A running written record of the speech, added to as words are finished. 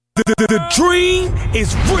The dream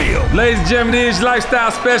is real. Ladies and gentlemen, it is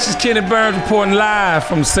Lifestyle Specialist Kenny Burns reporting live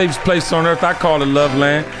from the safest place on earth. I call it Love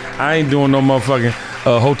Land. I ain't doing no motherfucking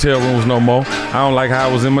hotel rooms no more. I don't like how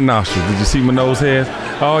I was in my nostrils. Did you see my nose hairs?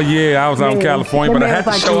 Oh yeah, I was out in California, but I had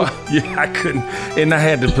to show up. Yeah, I couldn't, and I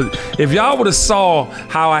had to put. If y'all would have saw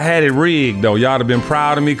how I had it rigged, though, y'all would have been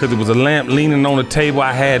proud of me because it was a lamp leaning on the table.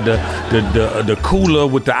 I had the cooler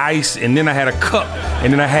with the ice, and then I had a cup,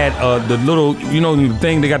 and then I had the little, the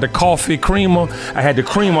thing they got the coffee creamer. I had the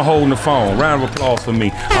creamer holding the phone. Round of applause for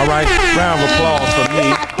me. All right, round of applause for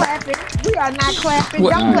me. We are not clapping.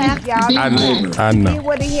 Don't clap, y'all. I know. He did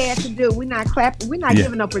what he had to do. We're not clapping. We're not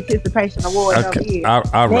giving no participation awards over here.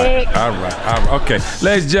 All right. Okay.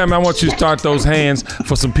 Ladies and gentlemen, I want you to start those hands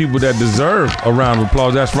for some people that deserve a round of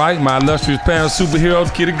applause. That's right. My illustrious panel of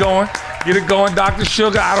superheroes. Get it going. Get it going, Dr.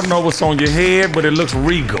 Sugar. I don't know what's on your head, but it looks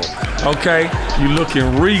regal. Okay? You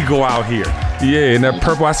looking regal out here. Yeah, and that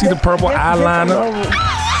purple. I see the purple eyeliner.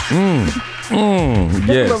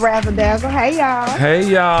 Yes. Razzle dazzle. Hey y'all. Hey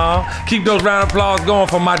y'all. Keep those round of applause going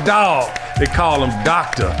for my dog. They call him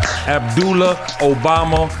Dr. Abdullah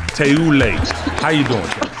Obama Teule. How you doing?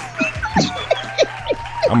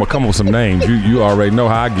 I'm gonna come up with some names. You already know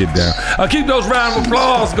how I get down. Keep those round of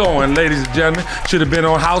applause going, ladies and gentlemen. Should have been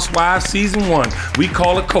on Housewives season 1. We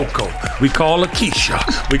call her Coco. We call her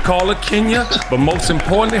Keisha. We call her Kenya. But most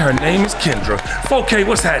importantly, her name is Kendra. 4K,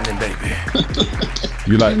 what's happening, baby?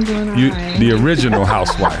 You like right. The original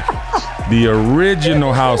housewife. The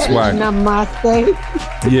original housewife. Namaste.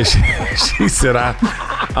 Yeah, she said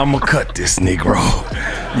I'm gonna cut this Negro.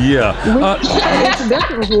 Yeah.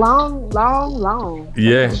 This was long.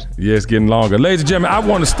 Yeah, it's getting longer. Ladies and gentlemen, I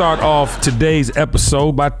want to start off today's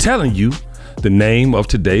episode by telling you the name of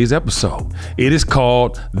today's episode. It is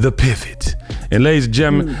called The Pivot. And ladies and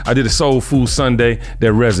gentlemen, I did a Soul Food Sunday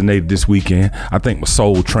that resonated this weekend. I think my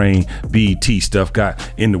Soul Train BET stuff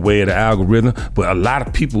got in the way of the algorithm, but a lot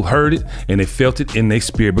of people heard it and they felt it in their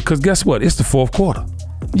spirit because guess what? It's the fourth quarter.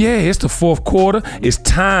 Yeah, it's the fourth quarter. It's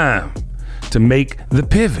time to make the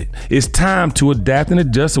pivot. It's time to adapt and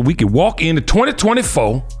adjust so we can walk into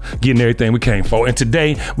 2024 getting everything we came for. And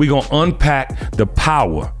today we're going to unpack the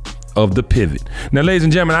power of the pivot. Now, ladies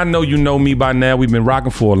and gentlemen, I know you know me by now. We've been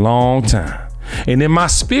rocking for a long time. And in my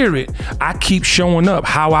spirit, I keep showing up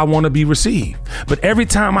how I want to be received. But every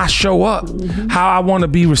time I show up how I want to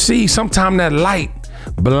be received, sometimes that light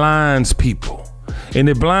blinds people. And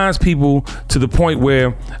it blinds people to the point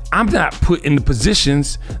where I'm not put in the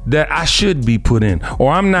positions that I should be put in,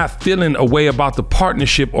 or I'm not feeling a way about the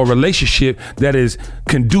partnership or relationship that is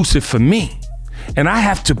conducive for me. And I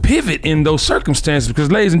have to pivot in those circumstances because,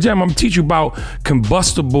 ladies and gentlemen, I'm gonna teach you about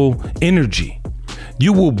combustible energy.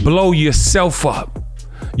 You will blow yourself up.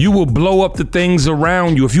 You will blow up the things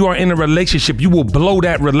around you. If you are in a relationship, you will blow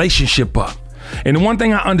that relationship up. And the one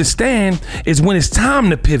thing I understand is when it's time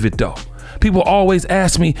to pivot though. People always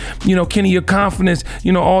ask me, Kenny, your confidence,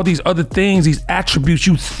 all these other things, these attributes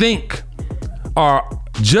you think are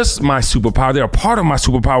just my superpower. They're a part of my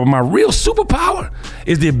superpower. My real superpower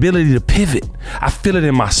is the ability to pivot. I feel it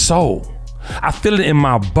in my soul. I feel it in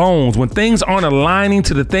my bones. When things aren't aligning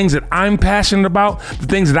to the things that I'm passionate about, the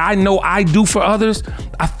things that I know I do for others,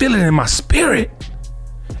 I feel it in my spirit.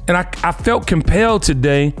 And I felt compelled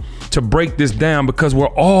today to break this down because we're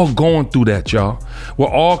all going through that, y'all. We're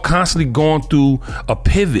all constantly going through a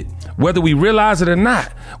pivot, whether we realize it or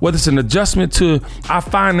not, whether it's an adjustment to our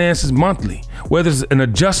finances monthly, whether it's an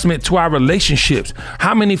adjustment to our relationships,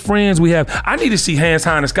 how many friends we have. I need to see hands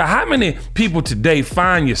high in the sky. How many people today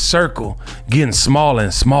find your circle getting smaller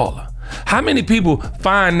and smaller? How many people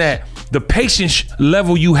find that the patience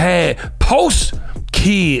level you had post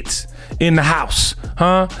kids in the house,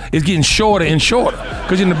 it's getting shorter and shorter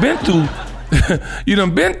because you done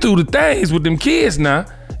been through the things with them kids now.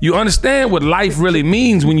 You understand what life really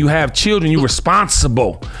means when you have children. You're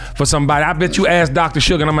responsible for somebody. I bet you asked Dr.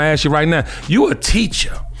 Sugar, and I'm gonna ask you right now, you're a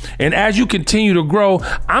teacher. And as you continue to grow,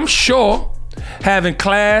 I'm sure having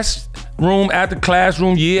classroom after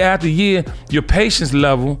classroom, year after year, your patience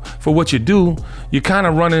level for what you do, you're kind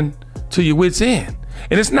of running to your wit's end.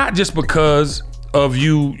 And it's not just because of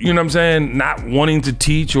you know what I'm saying, not wanting to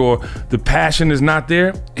teach or the passion is not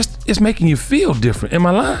there. It's making you feel different. Am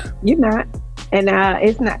I lying? You're not. And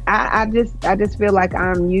it's not. I just feel like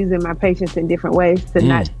I'm using my patience in different ways to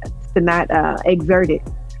not exert it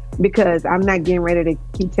because I'm not getting ready to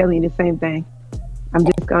keep telling you the same thing. I'm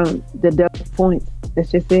just going to deduct points.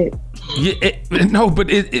 That's just it. Yeah,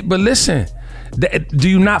 but listen, do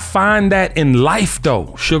you not find that in life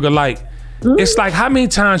though, Sugar? Like, it's like how many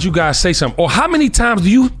times you guys say something, or how many times do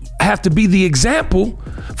you have to be the example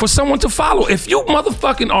for someone to follow. If you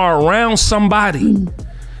motherfucking are around somebody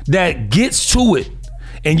that gets to it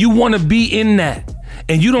and you want to be in that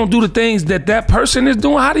and you don't do the things that person is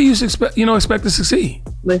doing, how do you expect to succeed?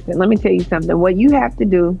 Listen, let me tell you something. What you have to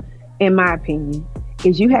do, in my opinion,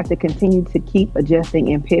 is you have to continue to keep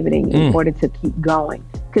adjusting and pivoting in order to keep going.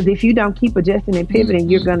 Because if you don't keep adjusting and pivoting,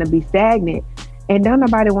 you're going to be stagnant. And don't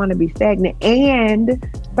nobody want to be stagnant. And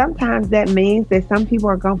sometimes that means that some people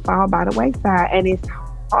are going to fall by the wayside. And it's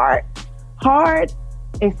hard,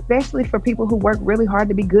 especially for people who work really hard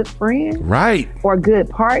to be good friends. Right. Or good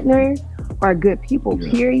partners or good people,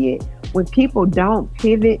 period. When people don't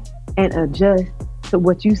pivot and adjust to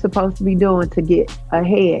what you're supposed to be doing to get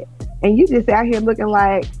ahead. And you just out here looking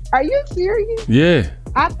like, are you serious? Yeah.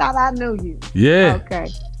 I thought I knew you. Yeah. Okay.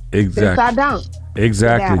 Exactly. Since I don't.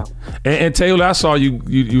 Exactly. And Taylor, I saw you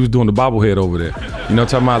was doing the bobblehead over there. You know,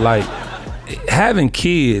 talking about like having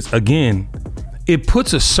kids, again, it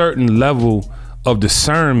puts a certain level of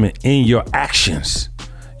discernment in your actions.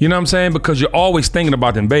 You know what I'm saying? Because you're always thinking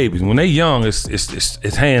about them babies. When they're young,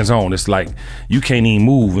 it's hands-on. It's like you can't even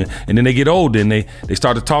move. And then they get older and they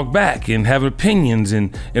start to talk back and have opinions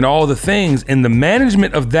and all the things. And the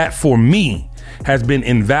management of that for me has been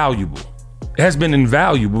invaluable. It has been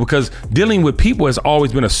invaluable because dealing with people has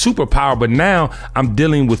always been a superpower, but now I'm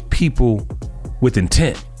dealing with people with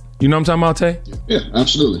intent. You know what I'm talking about, Tay? Yeah,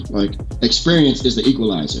 absolutely. Like, experience is the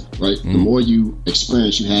equalizer, right? The more you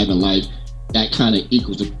experience you have in life, that kind of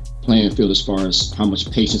equals the playing field as far as how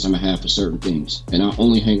much patience I'm gonna have for certain things. And I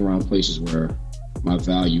only hang around places where my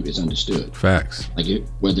value is understood. Facts. Like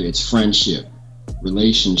whether it's friendship,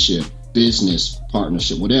 relationship, business,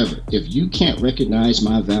 partnership, whatever. If you can't recognize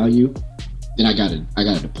my value, then I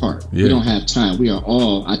gotta depart. Yeah. We don't have time. We are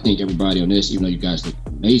all, I think everybody on this, even though you guys look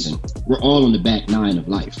amazing, we're all on the back nine of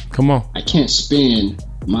life. Come on. I can't spend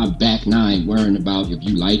my back nine worrying about if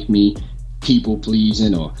you like me, people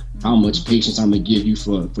pleasing, or how much patience I'm gonna give you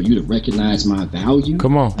for you to recognize my value.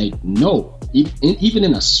 Come on. Like, no, even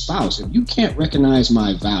in a spouse, if you can't recognize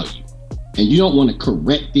my value and you don't want to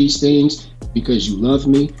correct these things because you love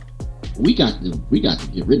me, we got to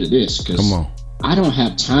get rid of this, because I don't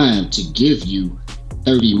have time to give you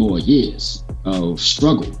 30 more years of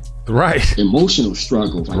struggle. Right. Emotional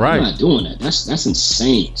struggle. Like, right. I'm not doing that. That's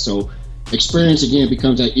insane. So experience again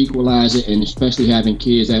becomes that equalizer, and especially having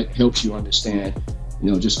kids, that helps you understand,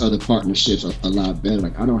 just other partnerships a lot better.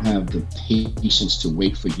 Like, I don't have the patience to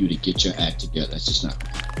wait for you to get your act together. That's just not.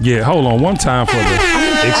 Yeah, hold on. One time for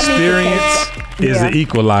the experience is the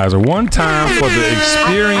equalizer. One time for the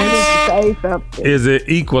experience is the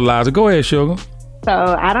equalizer. Go ahead, Sugar.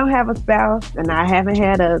 So I don't have a spouse, and I haven't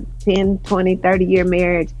had a 10, 20, 30-year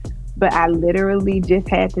marriage, but I literally just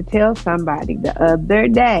had to tell somebody the other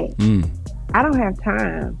day, I don't have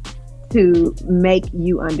time to make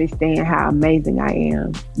you understand how amazing I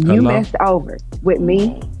am. You messed over with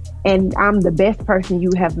me, and I'm the best person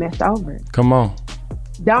you have messed over. Come on.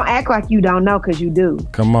 Don't act like you don't know, because you do.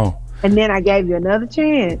 Come on. And then I gave you another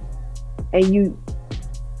chance, and you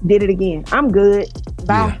did it again. I'm good.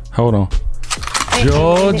 Bye. Yeah. Hold on.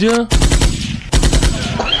 Georgia.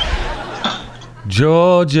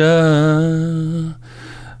 Georgia.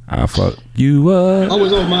 I fuck you up. I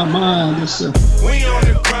was on my mind. We on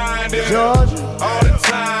the grind, Georgia. All the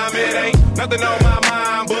time, it ain't nothing on my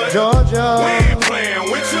mind, but Georgia. We ain't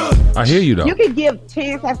playing with you. I hear you though. You can give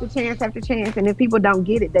chance after chance after chance, and if people don't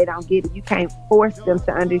get it, they don't get it. You can't force them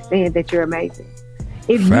to understand that you're amazing.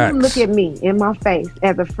 If Facts. You look at me in my face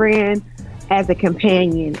as a friend, as a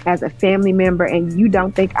companion, as a family member, and you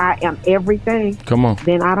don't think I am everything, come on,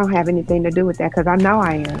 then I don't have anything to do with that, because I know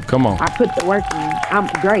I am. Come on. I put the work in. I'm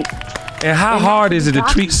great. And how hard is it to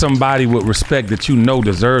treat somebody with respect that you know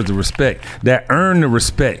deserves the respect, that earned the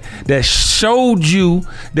respect, that showed you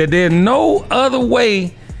that there's no other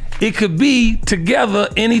way it could be together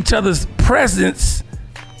in each other's presence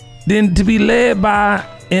than to be led by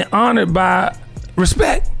and honored by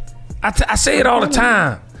respect? I say it all the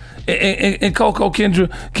time. And Coco, Kendra,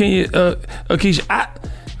 Keisha,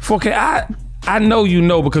 I know you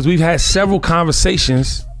know, because we've had several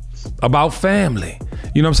conversations about family.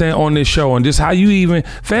 You know what I'm saying, on this show, and just how you even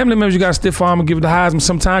family members, you got to stiff arm and give it the Heisman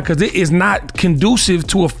sometimes, because it is not conducive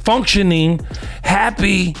to a functioning,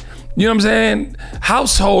 happy, you know what I'm saying,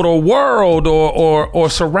 household or world or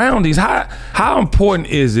surroundings. How important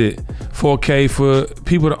is it for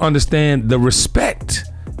people to understand the respect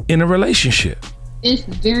in a relationship? It's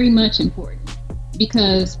very much important,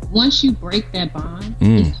 because once you break that bond,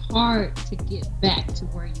 it's hard to get back to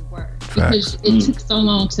where you were. Facts. Because it took so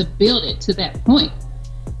long to build it to that point.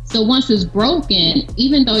 So once it's broken,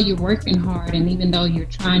 even though you're working hard and even though you're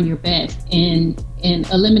trying your best and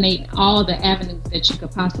eliminate all the avenues that you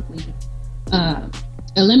could possibly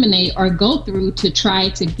eliminate or go through to try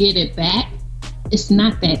to get it back, it's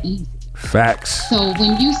not that easy. Facts. So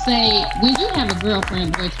when you have a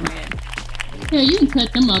girlfriend, boyfriend, yeah, you can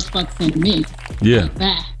cut them motherfuckers into me. Yeah. Like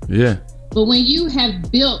that. Yeah. But when you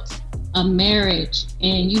have built a marriage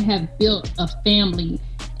and you have built a family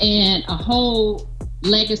and a whole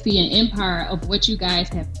legacy and empire of what you guys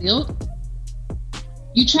have built,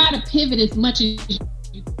 you try to pivot as much as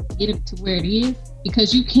you get it to where it is,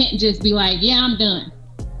 because you can't just be like, yeah, I'm done.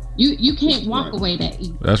 You can't walk away that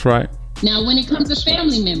easy. That's right. Now, when it comes to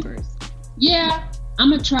family members, yeah, I'm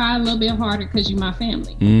going to try a little bit harder because you're my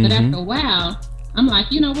family. Mm-hmm. But after a while, I'm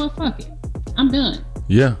like, you know what, fuck it. I'm done.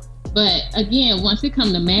 Yeah. But again, once it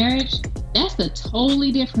comes to marriage, that's a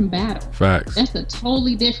totally different battle. Facts. That's a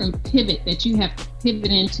totally different pivot that you have to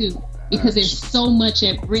pivot into, because there's so much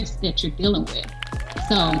at risk that you're dealing with.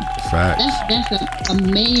 So that's a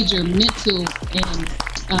major mental and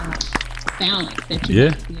balance that you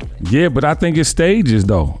have to deal with. Yeah, but I think it's stages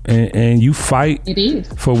though, and you fight it is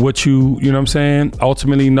for what you know what I'm saying,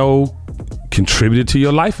 ultimately know contributed to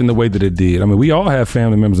your life in the way that it did. I mean, we all have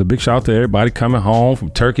family members. A big shout out to everybody coming home from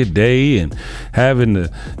Turkey Day and having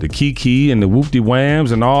the kiki and the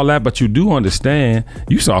whoop-de-whams and all that, but you do understand,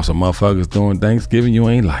 you saw some motherfuckers doing Thanksgiving you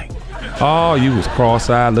ain't like. Oh, you was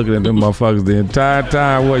cross-eyed looking at them motherfuckers the entire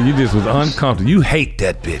time. Well, you just was uncomfortable. You hate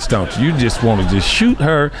that bitch, don't you? You just want to just shoot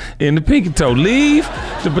her in the pinky toe. Leave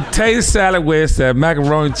the potato salad where it's that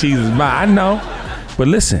macaroni and cheese is mine. I know. But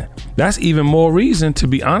listen, that's even more reason, to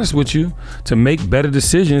be honest with you, to make better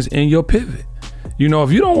decisions in your pivot. You know,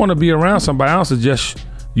 if you don't want to be around somebody, I don't suggest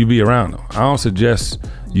you be around them. I don't suggest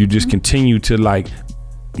you just continue to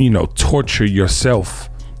torture yourself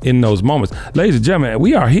in those moments. Ladies and gentlemen,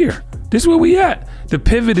 we are here. This is where we at. The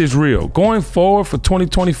pivot is real. Going forward for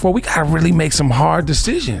 2024, we gotta really make some hard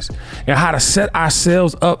decisions and how to set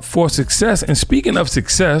ourselves up for success. And speaking of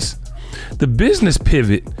success, the business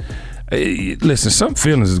pivot, listen, some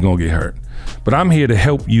feelings is gonna get hurt, but I'm here to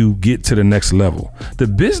help you get to the next level. The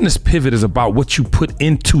business pivot is about what you put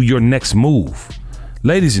into your next move.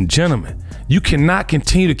 Ladies and gentlemen, you cannot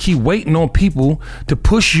continue to keep waiting on people to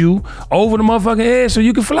push you over the motherfucking edge so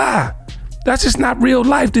you can fly. That's just not real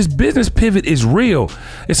life. This business pivot is real.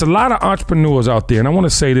 It's a lot of entrepreneurs out there, and I want to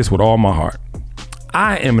say this with all my heart.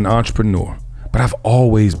 I am an entrepreneur, but I've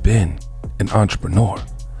always been an entrepreneur.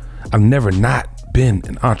 I've never not been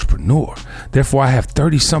an entrepreneur. Therefore, I have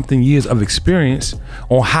 30-something years of experience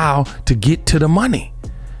on how to get to the money.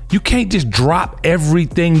 You can't just drop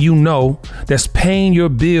everything you know that's paying your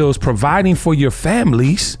bills, providing for your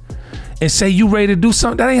families, and say you ready to do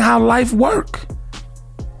something. That ain't how life work.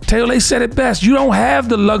 Taylor, they said it best. You don't have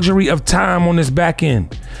the luxury of time on this back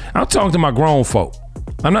end. I'm talking to my grown folk.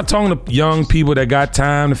 I'm not talking to young people that got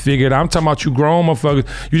time to figure it out. I'm talking about you grown motherfuckers.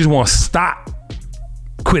 You just want to stop,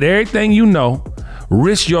 quit everything you know,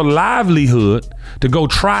 risk your livelihood to go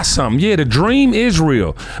try something. Yeah, the dream is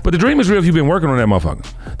real, but the dream is real if you've been working on that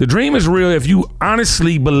motherfucker. The dream is real if you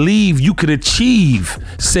honestly believe you could achieve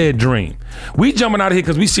said dream. We jumping out of here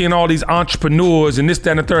because we seeing all these entrepreneurs and this,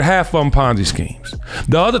 that, and the third, half of them Ponzi schemes.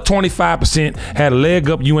 The other 25% had a leg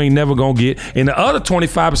up you ain't never gonna get, and the other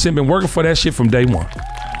 25% been working for that shit from day one.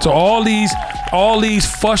 So all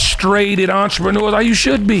these frustrated entrepreneurs, you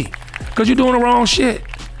should be, because you're doing the wrong shit.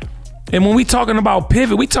 And when we talking about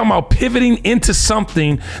pivot, we talking about pivoting into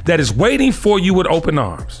something that is waiting for you with open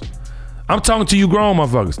arms. I'm talking to you grown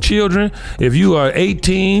motherfuckers. Children, if you are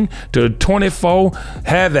 18 to 24,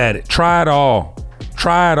 have at it. Try it all.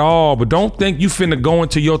 Try it all. But don't think you finna go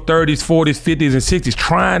into your 30s, 40s, 50s, and 60s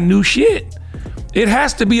trying new shit. It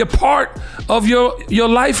has to be a part of your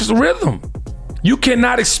life's rhythm. You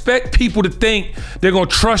cannot expect people to think they're gonna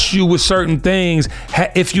trust you with certain things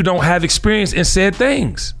if you don't have experience in said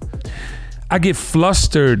things. I get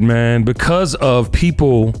flustered, man, because of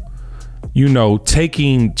people,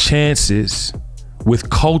 taking chances with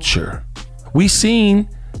culture. We seen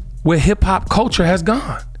where hip hop culture has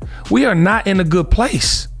gone. We are not in a good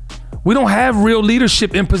place. We don't have real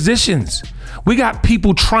leadership in positions. We got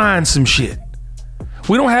people trying some shit.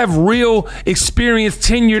 We don't have real experienced,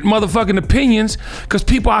 tenured motherfucking opinions because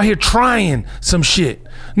people out here trying some shit.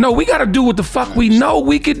 No, we got to do what the fuck we know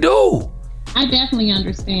we could do. I definitely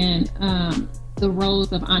understand the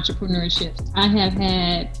roles of entrepreneurship. I have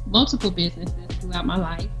had multiple businesses throughout my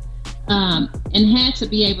life and had to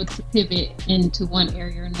be able to pivot into one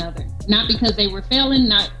area or another. Not because they were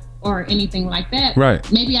failing, or anything like that.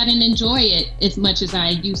 Right. Maybe I didn't enjoy it as much as I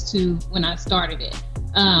used to when I started it.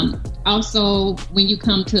 also, when you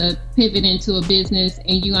come to pivot into a business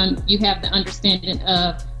and you have the understanding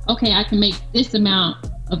of, okay, I can make this amount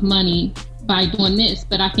of money by doing this,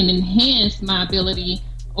 but I can enhance my ability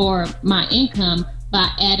or my income by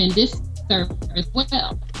adding this service as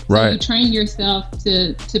well. Right. So you train yourself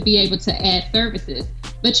to be able to add services.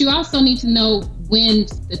 But you also need to know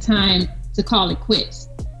when's the time to call it quits.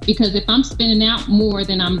 Because if I'm spending out more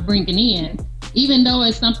than I'm bringing in, even though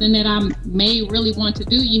it's something that I may really want to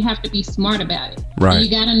do, you have to be smart about it. Right. And you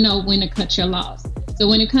got to know when to cut your loss. So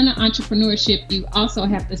when it comes to entrepreneurship, you also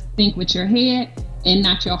have to think with your head and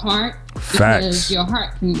not your heart. Facts. Because your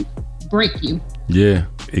heart can break you. Yeah,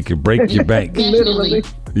 it could break your bank. Definitely.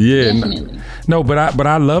 Yeah, Definitely. no, but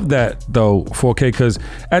I love that though, 4K, because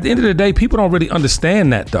at the end of the day, people don't really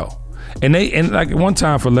understand that though. And like one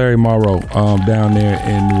time for Larry Morrow down there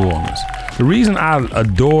in New Orleans, the reason I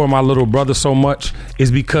adore my little brother so much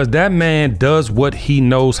is because that man does what he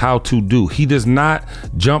knows how to do. He does not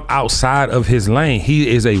jump outside of his lane. He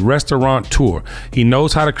is a restaurateur. He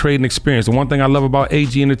knows how to create an experience. The one thing I love about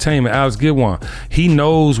AG Entertainment, Alex Gidwan, he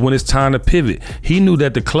knows when it's time to pivot. He knew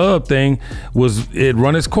that the club thing it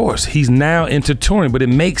run its course. He's now into touring, but it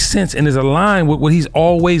makes sense and is aligned with what he's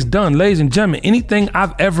always done. Ladies and gentlemen, anything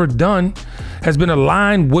I've ever done has been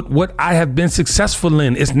aligned with what I have been successful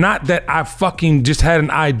in. It's not that I fucking just had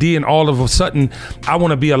an idea and all of a sudden I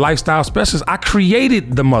want to be a lifestyle specialist. I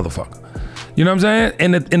created the motherfucker. You know what I'm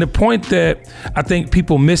saying? And the point that I think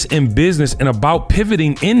people miss in business and about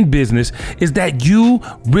pivoting in business is that you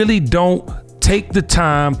really don't take the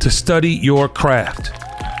time to study your craft.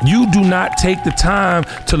 You do not take the time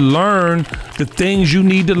to learn the things you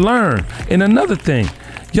need to learn. And another thing,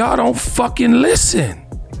 y'all don't fucking listen.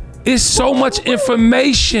 It's so much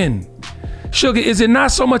information. Sugar, is it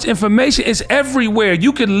not so much information? It's everywhere.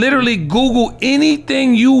 You can literally Google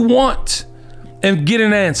anything you want and get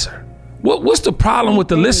an answer. What's the problem with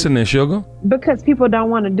the listening, Sugar? Because people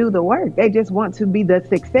don't want to do the work. They just want to be the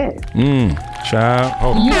success. Child.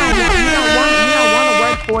 Hold on. You don't want to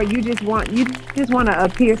work for it. You just want to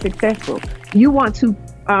appear successful. You want to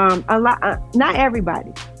not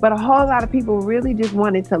everybody, but a whole lot of people really just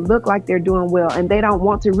want it to look like they're doing well, and they don't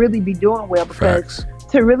want to really be doing well, because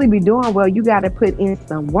to really be doing well, you got to put in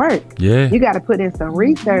some work. Yeah. You got to put in some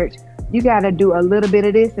research. You got to do a little bit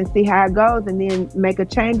of this and see how it goes, and then make a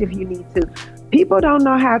change if you need to. People don't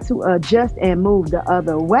know how to adjust and move the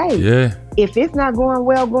other way. Yeah. If it's not going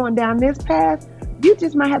well going down this path, you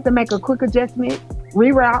just might have to make a quick adjustment,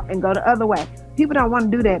 reroute, and go the other way. People don't want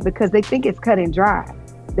to do that because they think it's cut and dry.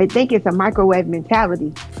 They think it's a microwave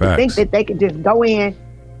mentality. Facts. They think that they can just go in,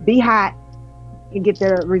 be hot, and get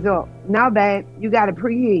the result. No, babe, you got to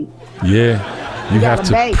preheat. Yeah, you have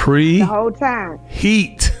to bake preheat the whole time.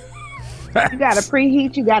 Heat. You got to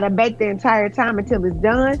preheat. You got to bake the entire time until it's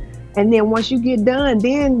done. And then once you get done,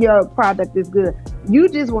 then your product is good. You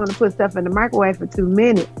just want to put stuff in the microwave for 2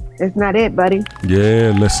 minutes. That's not it, buddy.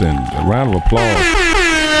 Yeah, listen, a round of applause.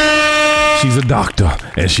 She's a doctor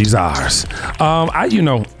and she's ours.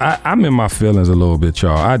 I'm in my feelings a little bit,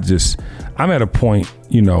 y'all. I'm at a point,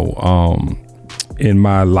 in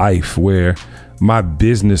my life where my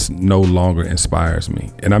business no longer inspires me.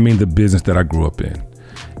 And I mean the business that I grew up in.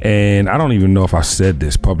 And I don't even know if I said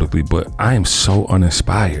this publicly, but I am so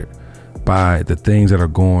uninspired by the things that are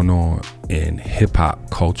going on in hip hop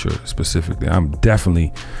culture specifically. I'm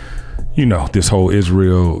definitely, this whole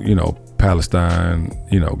Israel, Palestine,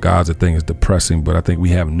 Gaza thing is depressing, but I think we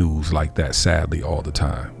have news like that sadly all the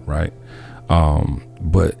time, right?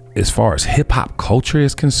 But as far as hip hop culture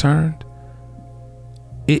is concerned,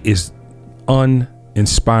 it is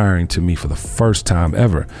uninspiring to me for the first time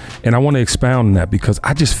ever. And I want to expound on that because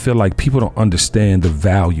I just feel like people don't understand the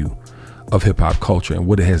value of hip hop culture and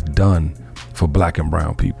what it has done for Black and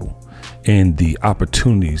brown people and the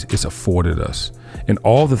opportunities it's afforded us and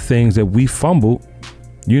all the things that we fumbled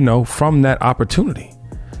from that opportunity.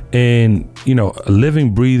 And, a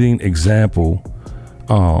living, breathing example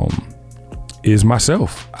is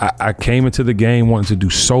myself. I came into the game wanting to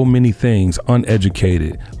do so many things,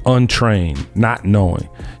 uneducated, untrained, not knowing,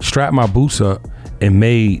 strapped my boots up and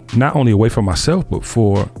made not only a way for myself, but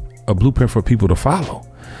for a blueprint for people to follow.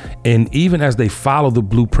 And even as they follow the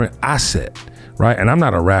blueprint I set, right? And I'm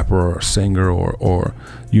not a rapper or a singer or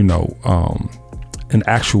an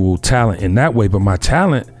actual talent in that way, but my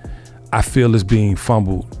talent, I feel, is being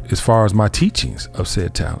fumbled as far as my teachings of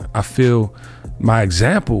said talent. I feel my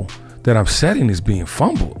example that I'm setting is being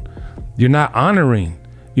fumbled. You're not honoring,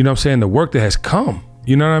 the work that has come,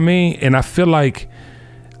 you know what I mean? And I feel like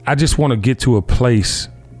I just want to get to a place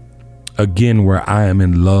again where I am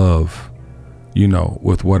in love you know,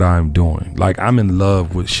 with what I'm doing. Like, I'm in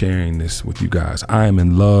love with sharing this with you guys. I am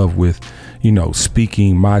in love with, you know,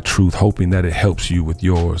 speaking my truth, hoping that it helps you with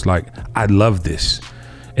yours. Like, I love this.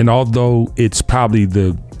 And although it's probably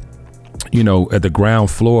the, you know, at the ground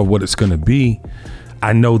floor of what it's going to be,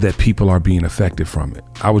 I know that people are being affected from it.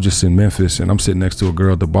 I was just in Memphis and I'm sitting next to a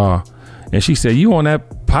girl at the bar and she said, "You on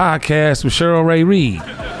that podcast with Cheryl Ray Reed?"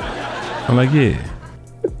 I'm like,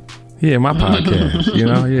 yeah, my podcast, you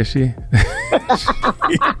know, yeah, she.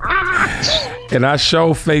 And I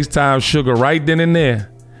show FaceTime Sugar right then and there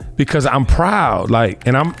because I'm proud, like,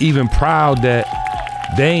 and I'm even proud that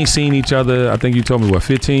they ain't seen each other. I think you told me, what,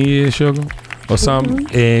 15 years, Sugar? Or something.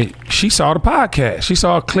 Mm-hmm. And she saw the podcast. She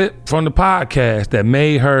saw a clip from the podcast that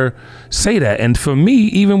made her say that. And for me,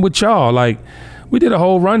 even with y'all, like, we did a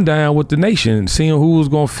whole rundown with the nation, seeing who was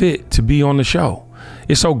going to fit to be on the show.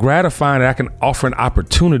 It's so gratifying that I can offer an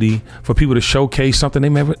opportunity for people to showcase something they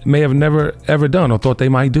may have never ever done or thought they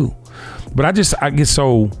might do. But I get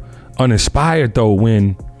so uninspired though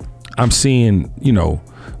when I'm seeing, you know,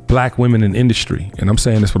 black women in industry, and I'm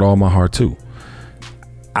saying this with all my heart too.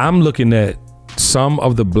 I'm looking at some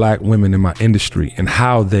of the black women in my industry and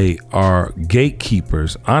how they are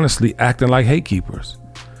gatekeepers, honestly acting like gatekeepers.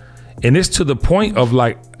 And it's to the point of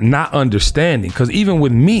like not understanding, because even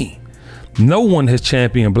with me, no one has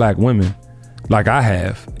championed black women like I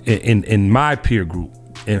have in my peer group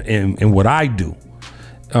and what I do.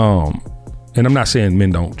 And I'm not saying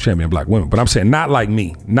men don't champion black women, but I'm saying not like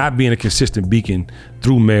me, not being a consistent beacon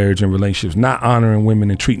through marriage and relationships, not honoring women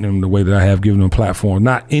and treating them the way that I have, given them a platform,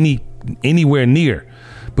 not anywhere near.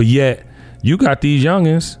 But yet you got these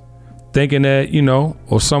youngins thinking that, you know,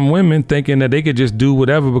 or some women thinking that they could just do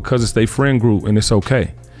whatever because it's their friend group and it's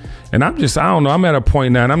okay. And I don't know, I'm at a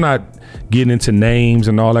point now, and I'm not getting into names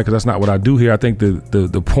and all that because that's not what I do here. I think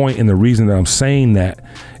the point and the reason that I'm saying that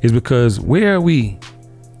is because where are we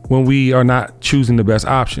when we are not choosing the best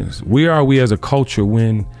options? Where are we as a culture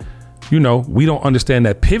when, you know, we don't understand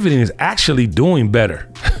that pivoting is actually doing better?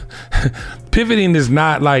 Pivoting is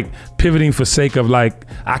not like pivoting for sake of like,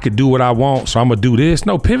 I could do what I want, so I'm gonna do this.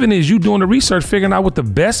 No, pivoting is you doing the research, figuring out what the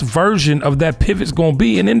best version of that pivot's gonna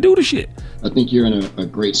be, and then do the shit. I think you're in a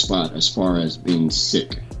great spot as far as being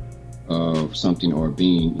sick of something or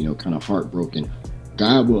being, you know, kind of heartbroken.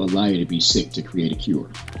 God will allow you to be sick to create a cure.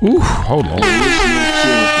 Ooh, hold on.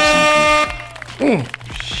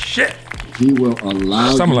 Shit. He will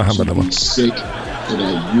allow you to be sick so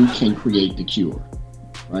that you can create the cure.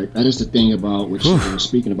 Right? That is the thing about what you were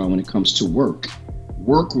speaking about when it comes to work.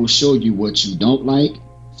 Work will show you what you don't like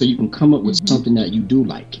so you can come up with something that you do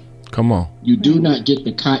like. Come on. You do not get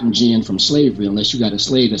the cotton gin from slavery unless you got a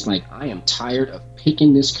slave that's like, I am tired of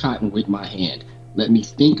picking this cotton with my hand. Let me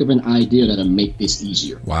think of an idea that'll make this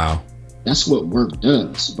easier. Wow. That's what work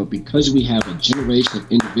does. But because we have a generation of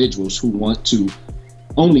individuals who want to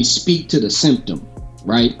only speak to the symptom,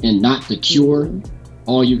 right, and not the cure,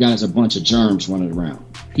 all you got is a bunch of germs running around.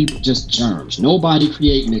 People, just germs. Nobody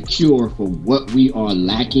creating a cure for what we are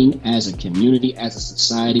lacking as a community, as a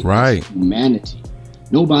society, right, as humanity.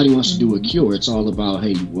 Nobody wants to do a cure. It's all about,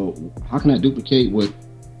 hey, well, how can I duplicate what,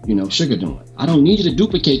 you know, Sugar doing? I don't need you to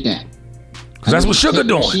duplicate that. Because that's what Sugar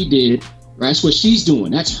doing. She did. Right? That's what she's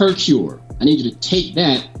doing. That's her cure. I need you to take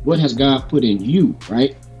that. What has God put in you,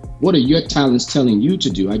 right? What are your talents telling you to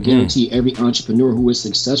do? I guarantee every entrepreneur who is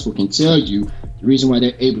successful can tell you the reason why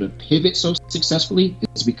they're able to pivot so successfully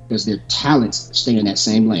is because their talents stay in that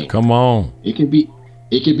same lane. Come on. It could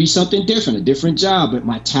be something different, a different job, but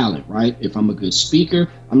my talent, right? If I'm a good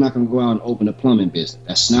speaker, I'm not going to go out and open a plumbing business.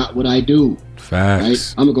 That's not what I do. Facts.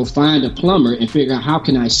 Right? I'm going to go find a plumber and figure out how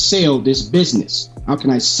can I sell this business? How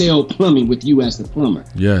can I sell plumbing with you as the plumber?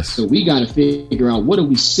 Yes. So we got to figure out what are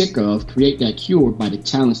we sick of, create that cure by the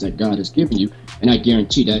talents that God has given you. And I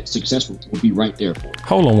guarantee that success will be right there for you.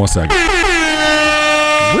 Hold on one second.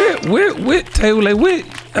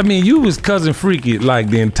 I mean, you was Cousin Freaky like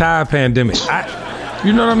the entire pandemic.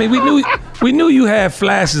 You know what I mean? We knew you had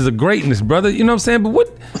flashes of greatness, brother. You know what I'm saying? But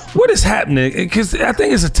what is happening? Because I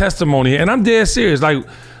think it's a testimony, and I'm dead serious. Like,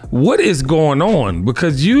 what is going on?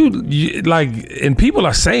 Because you like, and people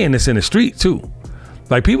are saying this in the street too.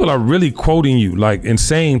 Like, people are really quoting you, like, and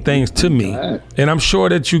saying things to me, and I'm sure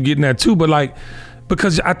that you're getting that too. But like,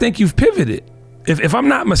 because I think you've pivoted. If I'm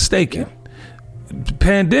not mistaken,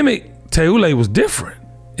 pandemic Teule was different.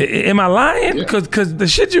 Am I lying? Because the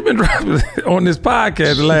shit you've been dropping on this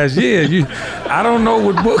podcast the last year, I don't know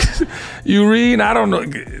what books you read. I don't know.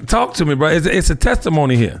 Talk to me, bro. It's a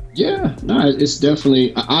testimony here. Yeah, no, it's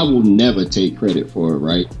definitely. I will never take credit for it.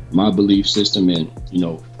 Right, my belief system and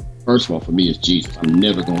first of all, for me, it's Jesus. I'm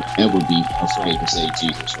never going to ever be afraid to say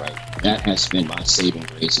Jesus, right? That has been my saving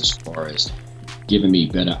grace as far as giving me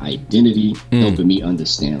better identity, helping me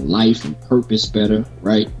understand life and purpose better,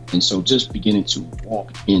 right? And so just beginning to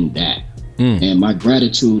walk in that. And my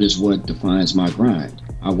gratitude is what defines my grind.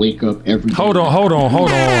 I wake up every day. Hold on,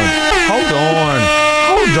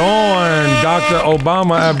 Dr.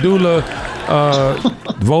 Obama Abdullah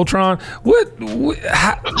Voltron.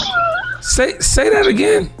 Say that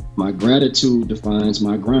again. My gratitude defines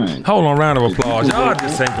my grind. Hold on, round of applause. Y'all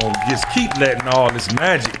just ain't gonna just keep letting all this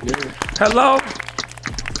magic. Hello?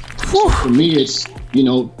 For me, it's,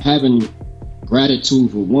 having gratitude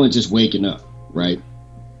for one, just waking up, right?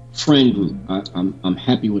 Friend group. I'm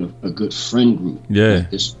happy with a good friend group. Yeah.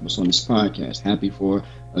 Like this was on this podcast. Happy for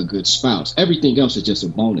a good spouse. Everything else is just a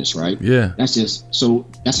bonus, right? Yeah. That's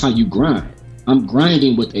how you grind. I'm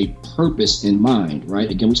grinding with a purpose in mind,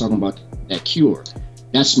 right? Again, we're talking about that cure.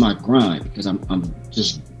 That's my grind because I'm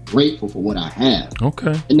just grateful for what I have.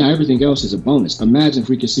 Okay. And now everything else is a bonus. Imagine if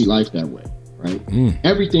we could see life that way, right?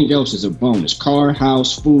 Everything else is a bonus. Car,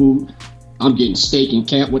 house, food. I'm getting steak and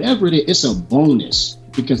cat, whatever it is, it's a bonus.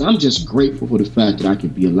 Because I'm just grateful for the fact that I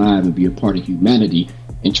could be alive and be a part of humanity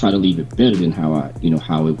and try to leave it better than how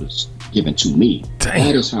it was given to me. Damn.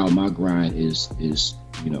 That is how my grind is,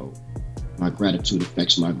 my gratitude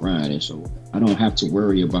affects my grind. And so I don't have to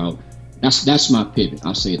worry about, that's my pivot.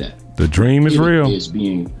 I'll say that. The dream is real. Is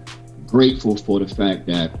being grateful for the fact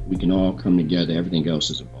that we can all come together. Everything else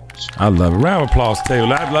is a bonus. I love it. Round of applause,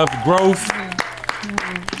 Taylor. I love the growth.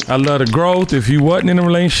 I love the growth. If you wasn't in a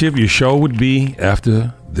relationship, your show would be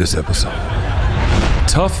after this episode.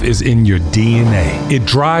 Tough is in your DNA. It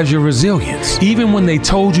drives your resilience. Even when they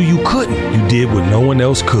told you you couldn't, you did what no one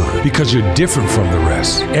else could because you're different from the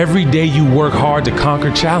rest. Every day you work hard to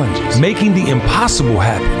conquer challenges, making the impossible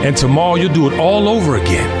happen. And tomorrow you'll do it all over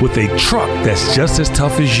again with a truck that's just as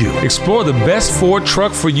tough as you. Explore the best Ford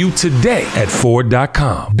truck for you today at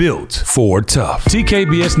Ford.com. Built Ford Tough.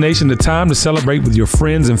 TKBS Nation, the time to celebrate with your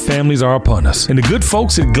friends and families are upon us. And the good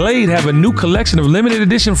folks at Glade have a new collection of limited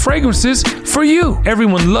edition fragrances for you. Everyone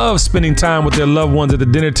loves spending time with their loved ones at the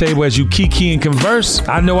dinner table as you kiki and converse.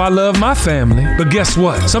 I know I love my family, but guess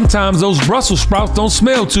what? Sometimes those Brussels sprouts don't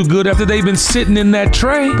smell too good after they've been sitting in that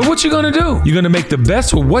tray. But what you gonna do? You're gonna make the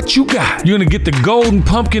best with what you got. You're gonna get the golden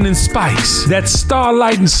pumpkin and spice, that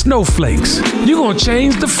starlight and snowflakes. You're gonna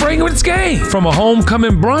change the fragrance game. From a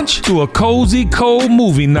homecoming brunch to a cozy, cold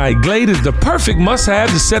movie night, Glade is the perfect must-have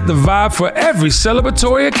to set the vibe for every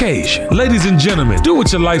celebratory occasion. Ladies and gentlemen, do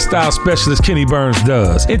what your lifestyle specialist Kenny Burns does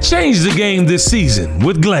and change the game this season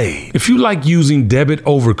with Glade. If you like using debit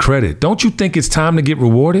over credit, don't you think it's time to get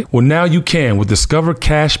rewarded? Well, now you can with Discover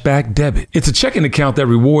Cashback Debit. It's a checking account that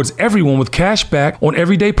rewards everyone with cash back on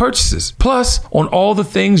everyday purchases, plus on all the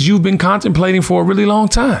things you've been contemplating for a really long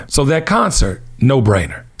time. So that concert, no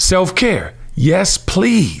brainer. Self-care, yes,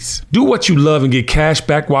 please. Do what you love and get cash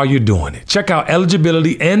back while you're doing it. Check out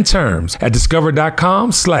eligibility and terms at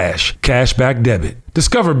discover.com/cashbackdebit.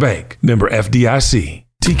 Discover Bank, member FDIC.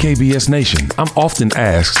 TKBS Nation, I'm often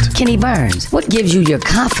asked, Kenny Burns, what gives you your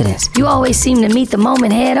confidence? You always seem to meet the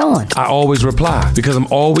moment head on. I always reply because I'm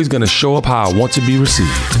always going to show up how I want to be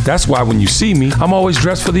received. That's why when you see me, I'm always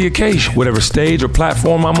dressed for the occasion. Whatever stage or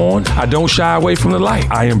platform I'm on, I don't shy away from the light.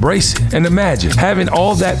 I embrace it. And imagine having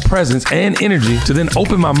all that presence and energy to then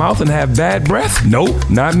open my mouth and have bad breath?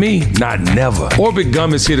 Nope, not me, not never. Orbit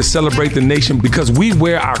Gum is here to celebrate the nation because we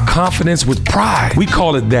wear our confidence with pride. We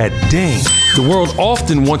call it that ding. The world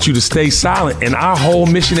often wants you to stay silent, and our whole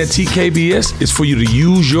mission at TKBS is for you to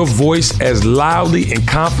use your voice as loudly and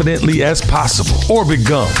confidently as possible. Orbit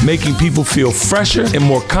Gum, making people feel fresher and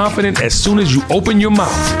more confident as soon as you open your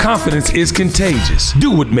mouth. Confidence is contagious.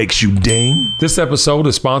 Do what makes you ding. This episode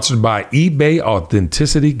is sponsored by eBay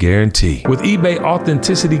Authenticity Guarantee. With eBay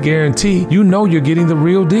Authenticity Guarantee, you know you're getting the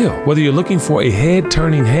real deal. Whether you're looking for a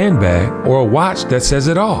head-turning handbag or a watch that says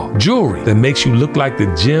it all, jewelry that makes you look like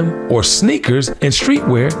the gym, or sneakers and streetwear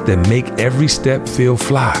that make every step feel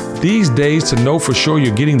fly. These days, to know for sure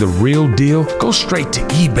you're getting the real deal, go straight to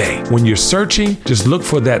eBay. When you're searching, just look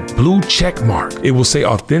for that blue check mark. It will say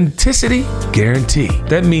Authenticity Guarantee.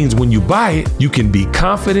 That means when you buy it, you can be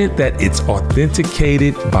confident that it's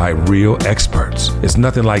authenticated by real experts. It's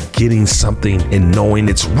nothing like getting something and knowing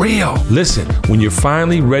it's real. Listen, when you're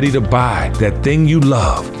finally ready to buy that thing you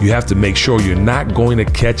love, you have to make sure you're not going to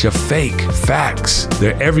catch a fake. Facts,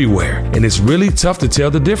 they're everywhere, and it's really tough to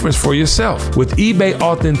tell the difference for yourself. With eBay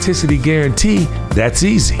Authenticity authenticity guarantee, that's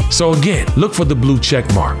easy. So again, look for the blue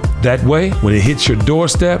check mark. That way, when it hits your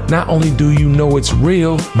doorstep, not only do you know it's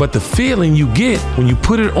real, but the feeling you get when you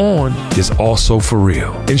put it on is also for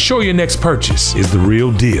real. Ensure your next purchase is the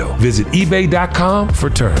real deal. Visit ebay.com for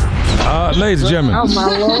terms. Ladies and gentlemen. Oh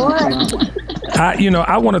my Lord.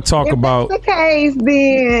 I want to talk about. If that's the case,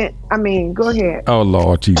 then, go ahead. Oh,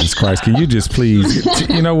 Lord Jesus Christ. Can you just please,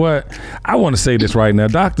 you know what? I want to say this right now.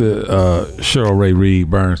 Dr. Cheryl Ray Reed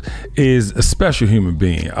Burns is a special human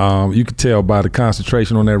being. You can tell by the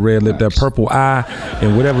concentration on that red lip, that purple eye,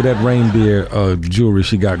 and whatever that reindeer jewelry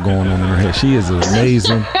she got going on in her head. She is an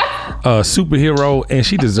amazing superhero, and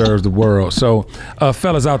she deserves the world. So,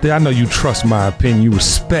 fellas out there, I know you trust my opinion. You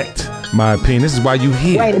respect my opinion. This is why you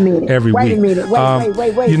here every week.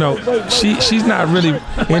 Wait. She's not really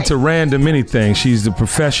into random anything. She's a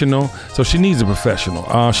professional, so she needs a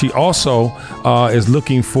professional. She also is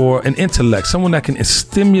looking for an intellect, someone that can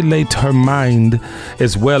stimulate her mind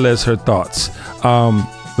as well as her thoughts.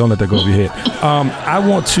 Don't let that go over your head. I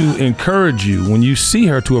want to encourage you when you see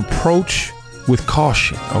her to approach with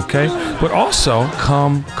caution, okay? But also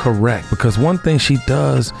come correct, because one thing she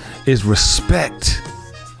does is respect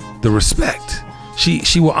the respect.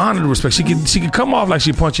 She will honor the respect. She can come off like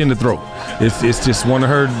she punch you in the throat. It's just one of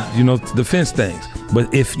her, defense things.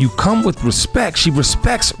 But if you come with respect, she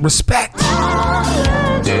respects respect. So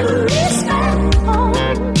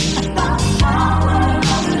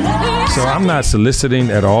I'm not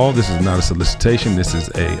soliciting at all. This is not a solicitation. This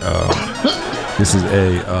is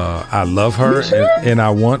I love her and I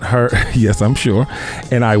want her. Yes, I'm sure.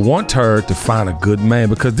 And I want her to find a good man,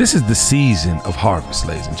 because this is the season of harvest,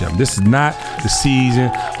 ladies and gentlemen. This is not the season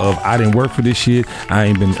of I didn't work for this shit.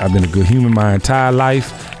 I've been a good human my entire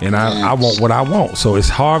life, and I want what I want. So it's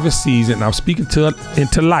harvest season, and I'm speaking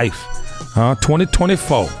into life.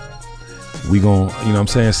 2024. We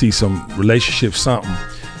gonna, see some relationship something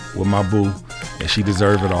with my boo, and she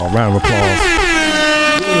deserves it all. Round of applause.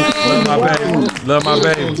 Love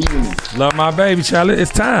my baby, Charlie.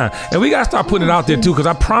 It's time. And we gotta start putting it out there too, because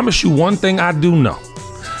I promise you one thing I do know.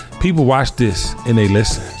 People watch this and they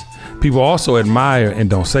listen. People also admire and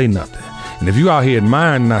don't say nothing. And if you out here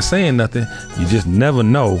admiring and not saying nothing, you just never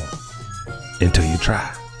know until you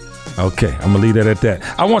try. Okay, I'm gonna leave that at that.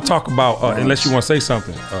 I want to talk about, unless you want to say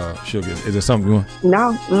something, Sugar. Is there something you want?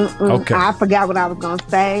 No. Okay. I forgot what I was gonna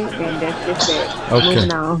say, and that's just it. Okay.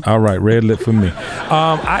 No. All right, red lip for me.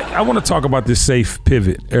 I want to talk about this safe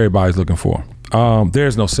pivot everybody's looking for.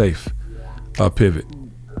 There's no safe pivot,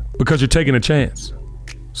 because you're taking a chance.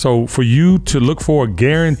 So for you to look for a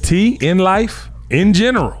guarantee in life, in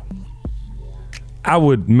general, I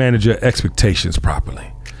would manage your expectations properly.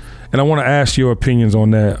 And I want to ask your opinions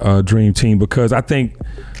on that, Dream Team, because I think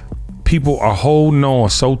people are holding on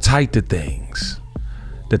so tight to things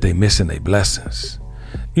that they missing their blessings.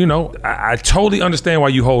 I totally understand why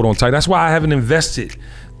you hold on tight. That's why I haven't invested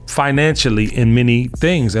financially in many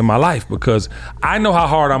things in my life, because I know how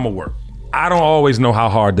hard I'm gonna work. I don't always know how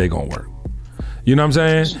hard they're gonna work. You know what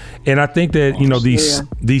I'm saying? And I think that,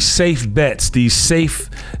 these safe bets,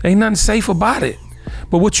 ain't nothing safe about it.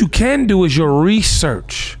 But what you can do is your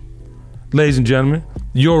research. Ladies and gentlemen,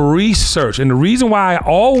 your research. And the reason why I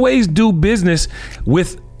always do business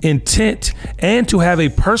with intent and to have a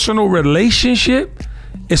personal relationship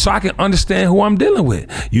is so I can understand who I'm dealing with.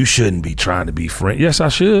 You shouldn't be trying to be friends. Yes, I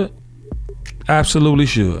should. Absolutely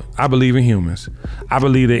should. I believe in humans. I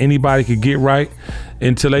believe that anybody could get right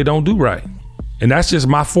until they don't do right. And that's just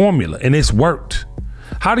my formula, and it's worked.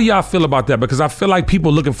 How do y'all feel about that? Because I feel like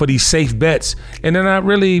people looking for these safe bets, and there are not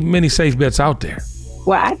really many safe bets out there.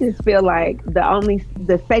 Well, I just feel like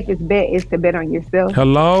the safest bet is to bet on yourself.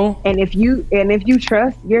 Hello? And if you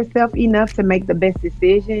trust yourself enough to make the best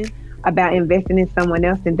decision about investing in someone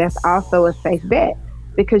else, then that's also a safe bet,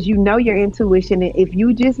 because you know your intuition, and if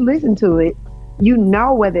you just listen to it, you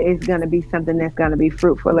know whether it's going to be something that's going to be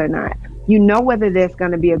fruitful or not. You know whether there's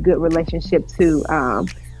going to be a good relationship to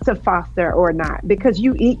foster or not, because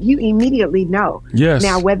you immediately know. Yes.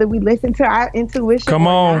 Now, whether we listen to our intuition or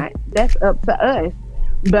not, that's up to us.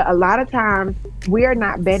 But a lot of times we're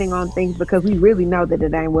not betting on things because we really know that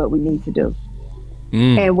it ain't what we need to do.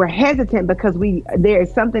 And we're hesitant because there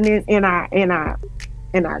is something in our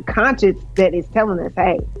conscience that is telling us,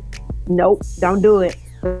 hey, nope, don't do it.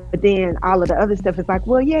 But then all of the other stuff is like,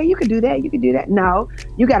 well, yeah, you could do that. You could do that. No,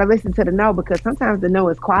 you got to listen to the no, because sometimes the no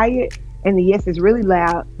is quiet and the yes is really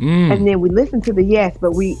loud. And then we listen to the yes,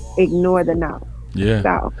 but we ignore the no. Yeah.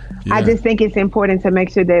 So I just think it's important to make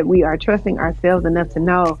sure that we are trusting ourselves enough to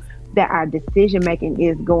know that our decision making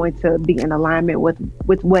is going to be in alignment with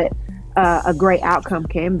what a great outcome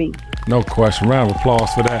can be. No question. Round of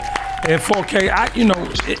applause for that. And 4K,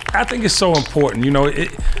 I think it's so important.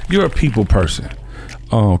 You're a people person,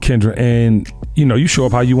 Kendra, and you show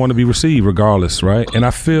up how you want to be received regardless, right? And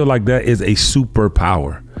I feel like that is a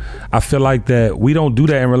superpower. I feel like that we don't do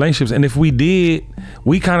that in relationships. And if we did,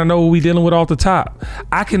 we kind of know what we're dealing with off the top.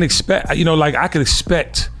 I can expect, I can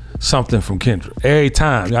expect something from Kendra every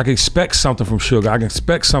time. I can expect something from Sugar. I can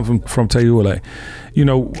expect something from Tayule.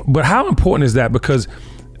 But how important is that? Because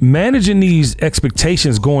managing these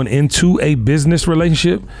expectations going into a business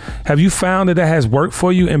relationship, have you found that has worked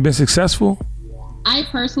for you and been successful? I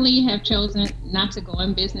personally have chosen not to go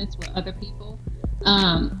in business with other people.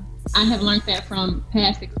 I have learned that from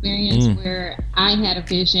past experience where I had a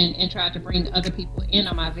vision and tried to bring other people in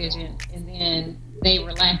on my vision, and then they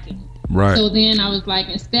were lacking. Right. So then I was like,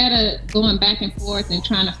 instead of going back and forth and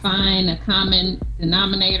trying to find a common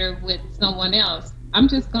denominator with someone else, I'm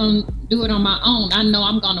just going to do it on my own. I know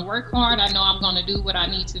I'm going to work hard. I know I'm going to do what I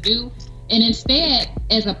need to do. And instead,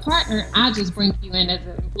 as a partner, I just bring you in as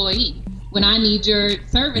an employee. When I need your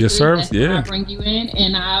services, that's when I bring you in,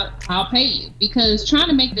 and I'll pay you. Because trying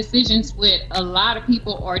to make decisions with a lot of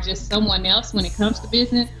people or just someone else when it comes to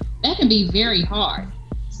business, that can be very hard.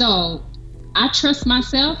 So I trust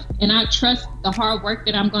myself, and I trust the hard work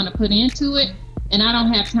that I'm going to put into it, and I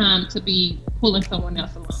don't have time to be pulling someone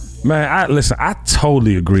else along. Man, I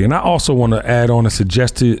totally agree. And I also want to add on and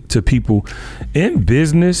suggest to people in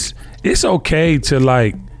business, it's okay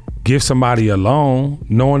to give somebody a loan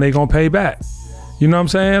knowing they're going to pay back. You know what I'm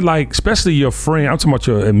saying? Especially your friend. I'm talking about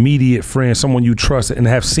your immediate friend, someone you trust and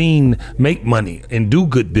have seen make money and do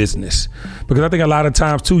good business. Because I think a lot of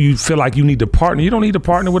times, too, you feel like you need to partner. You don't need to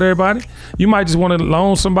partner with everybody. You might just want to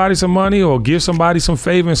loan somebody some money or give somebody some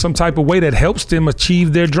favor in some type of way that helps them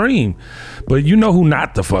achieve their dream. But you know who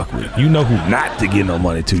not to fuck with. You know who not to give no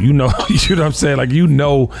money to. You know what I'm saying?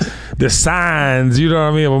 The signs, you know what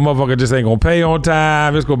I mean? If a motherfucker just ain't going to pay on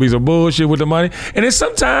time, it's going to be some bullshit with the money. And then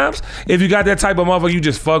sometimes, if you got that type of motherfucker you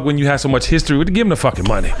just fuck when you have so much history with, give him the fucking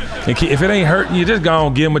money. And if it ain't hurting you, just go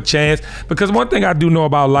on, give him a chance. Because one thing I do know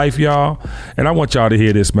about life, y'all, and I want y'all to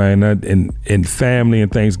hear this, man, and family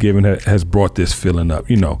and Thanksgiving has brought this feeling up.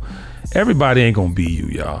 Everybody ain't gonna be you,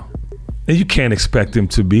 y'all. And you can't expect them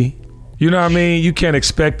to be. You know what I mean? You can't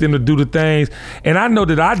expect them to do the things. And I know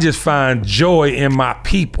that I just find joy in my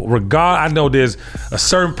people. I know there's a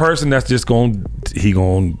certain person that's just he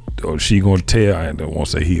or she gonna tell. I don't want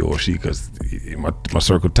to say he or she because my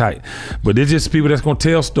circle tight. But they're just people that's gonna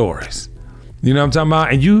tell stories. You know what I'm talking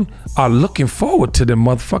about? And you are looking forward to them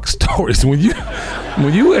motherfucking stories. When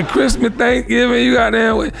you at Christmas, Thanksgiving,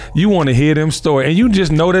 you want to hear them stories. And you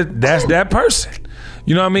just know that's that person.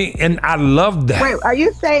 You know what I mean? And I love that. Wait, are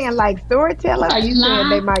you saying storyteller? Are you saying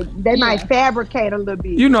they might fabricate a little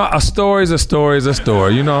bit? A story is a story is a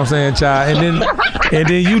story. You know what I'm saying, child? And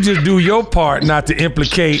then you just do your part not to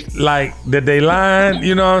implicate that they lying,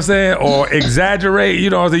 you know what I'm saying? Or exaggerate, you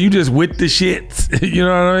know what I'm saying? You just with the shit. You know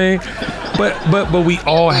what I mean? But we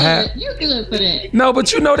all have. You good for that. No, but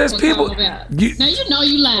there's people. Now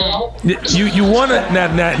you lying. You want to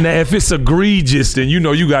now if it's egregious, then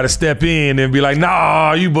you got to step in and be like,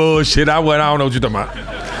 nah, you bullshit. I don't know what you're talking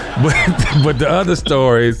about. But the other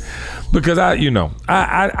stories, because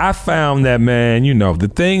I found that, man,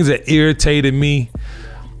 the things that irritated me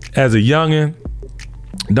as a youngin'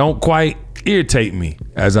 don't quite irritate me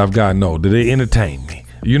as I've gotten older. They entertain me.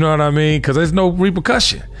 You know what I mean? Because there's no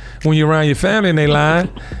repercussion when you're around your family and they lying.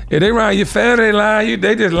 If they around your family, they lying.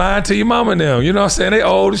 They just lying to your mama and them. You know what I'm saying? They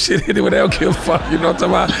old as shit anyway. They don't give a fuck. You know what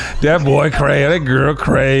I'm talking about? That boy crazy. That girl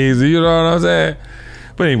crazy. You know what I'm saying?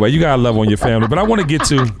 But anyway, you gotta love on your family. But I want to get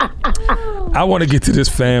to this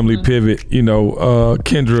family pivot.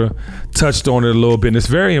 Kendra touched on it a little bit. And it's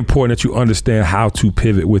very important that you understand how to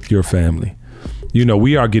pivot with your family.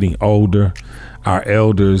 We are getting older. Our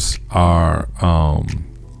elders are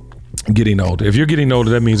getting older. If you're getting older,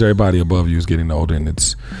 that means everybody above you is getting older, and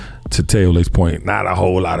it's, to Taylor's point, not a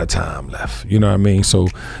whole lot of time left. You know what I mean? So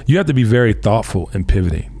you have to be very thoughtful in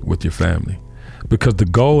pivoting with your family, because the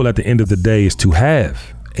goal at the end of the day is to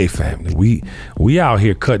have a family. We out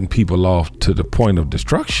here cutting people off to the point of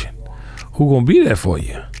destruction. Who gonna be there for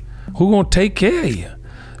you? Who gonna take care of you?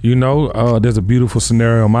 There's a beautiful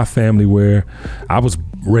scenario in my family where I was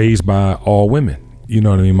raised by all women. You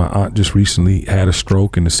know what I mean? My aunt just recently had a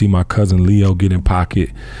stroke, and to see my cousin Leo get in pocket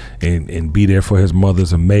and be there for his mother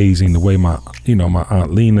is amazing. The way my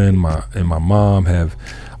aunt Lena and my mom have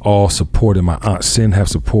all supported, my aunt Sin have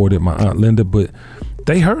supported my aunt Linda, but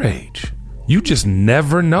they her age. You just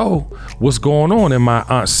never know what's going on. And my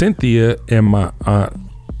aunt Cynthia and my aunt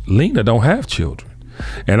Lena don't have children.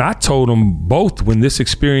 And I told them both when this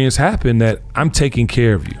experience happened that I'm taking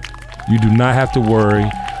care of you. You do not have to worry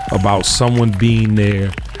about someone being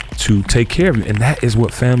there to take care of you. And that is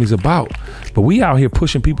what family's about. But we out here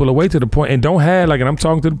pushing people away to the point and don't have, like, and I'm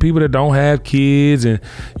talking to the people that don't have kids and,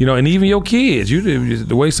 you know, and even your kids,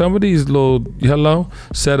 the way some of these little,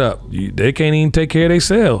 set up, they can't even take care of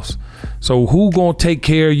themselves. So who gonna take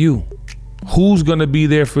care of you? Who's gonna be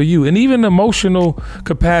there for you? And even emotional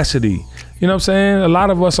capacity, you know what I'm saying? A lot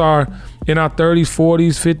of us are in our 30s,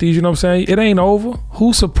 40s, 50s, you know what I'm saying? It ain't over.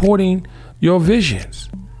 Who's supporting your visions,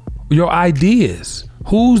 your ideas?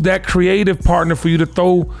 Who's that creative partner for you to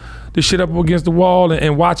throw the shit up against the wall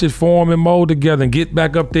and watch it form and mold together and get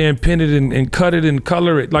back up there and pin it and cut it and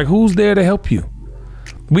color it? Like, who's there to help you?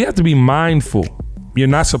 We have to be mindful. You're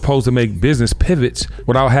not supposed to make business pivots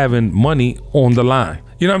without having money on the line.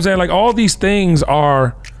 You know what I'm saying? Like, all these things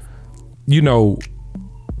are, you know,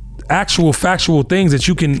 actual factual things that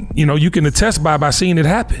you can attest by seeing it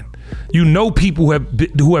happen. You know, people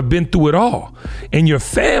who have been through it all, and your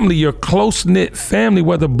family, your close-knit family,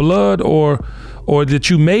 whether blood or that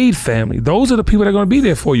you made family, those are the people that are going to be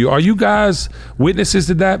there for you. Are you guys witnesses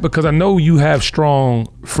to that? Because I know you have strong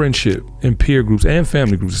friendship and peer groups and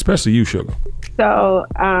family groups, especially you, Sugar. So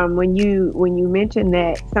when you mention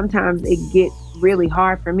that, sometimes it gets really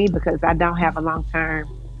hard for me because I don't have a long-term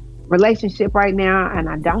relationship right now, and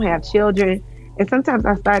I don't have children. And sometimes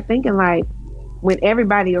I start thinking, like, when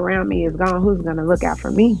everybody around me is gone, who's going to look out for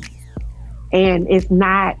me? And it's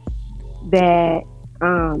not that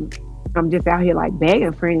I'm just out here like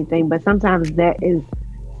begging for anything, but sometimes that is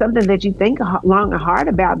something that you think long and hard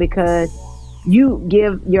about, because you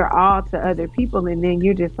give your all to other people, and then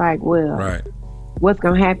you're just like, well, right, what's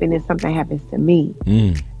going to happen if something happens to me?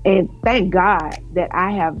 And thank God that I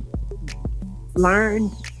have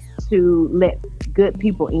learned to let good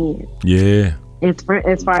people in. Yeah. As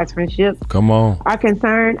far as friendships are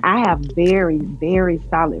concerned, I have very, very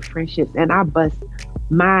solid friendships, and I bust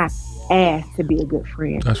my ass to be a good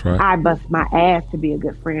friend. That's right. I bust my ass to be a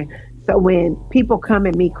good friend. So when people come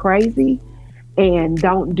at me crazy and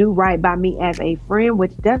don't do right by me as a friend,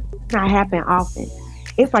 which does not happen often,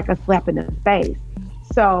 it's like a slap in the face.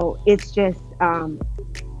 So it's just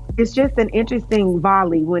an interesting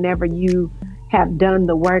volley whenever you have done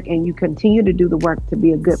the work and you continue to do the work to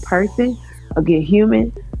be a good person, a good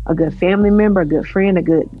human, a good family member, a good friend, a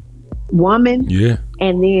good woman. Yeah.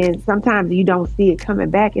 And then sometimes you don't see it coming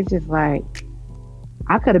back. It's just like,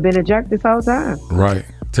 I could have been a jerk this whole time. Right.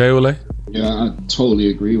 Taylor? Yeah, I totally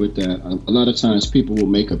agree with that. A lot of times people will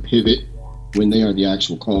make a pivot when they are the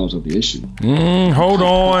actual cause of the issue. Hold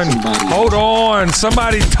on.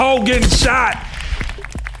 Somebody toe getting shot.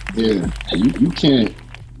 Yeah. You can't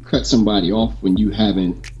cut somebody off when you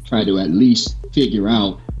haven't tried to at least figure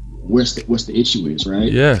out what's the issue is,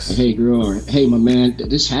 right? Yes. Like, hey girl, or hey my man,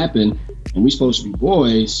 this happened and we supposed to be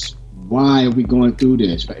boys. Why are we going through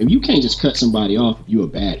this? If you can't just cut somebody off if you're a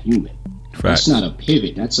bad human. Facts. That's not a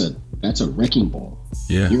pivot. That's a wrecking ball.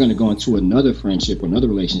 Yeah. You're gonna go into another friendship or another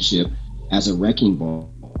relationship as a wrecking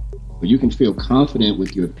ball. But you can feel confident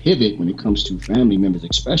with your pivot when it comes to family members,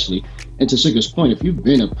 especially. And to Sugar's point, if you've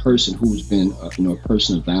been a person who's been, a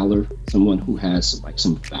person of valor, someone who has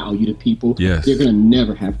some value to people, yes, you're gonna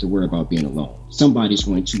never have to worry about being alone. Somebody's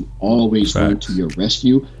going to always run to your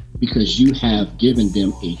rescue because you have given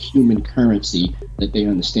them a human currency that they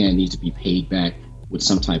understand needs to be paid back with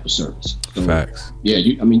some type of service. So, facts. Yeah,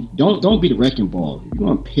 don't be the wrecking ball. If you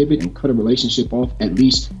want to pivot and cut a relationship off, at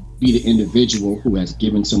least be the individual who has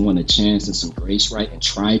given someone a chance and some grace, right, and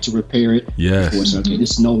tried to repair it. Yes. Before it's, okay,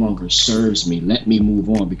 this no longer serves me. Let me move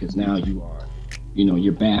on because now you are,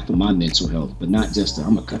 you're bad for my mental health. But not just,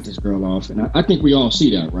 I'm going to cut this girl off. And I think we all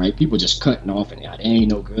see that, right? People just cutting off and they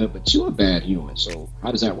ain't no good, but you're a bad human. So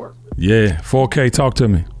how does that work? Yeah. 4K, talk to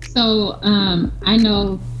me. So I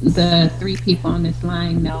know the three people on this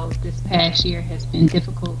line know this past year has been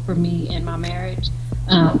difficult for me in my marriage.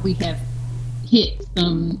 We have hit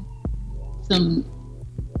some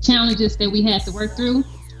challenges that we had to work through.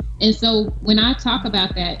 And so when I talk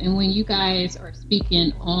about that and when you guys are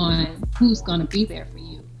speaking on who's going to be there for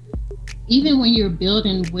you, even when you're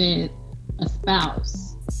building with a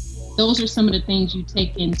spouse, those are some of the things you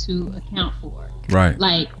take into account for. Right.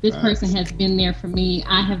 Like this person has been there for me.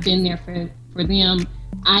 I have been there for them.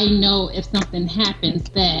 I know if something happens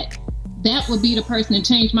that would be the person to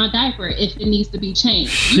change my diaper if it needs to be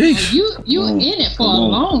changed. You in it for a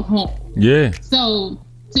long haul. Yeah. So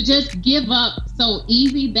to just give up so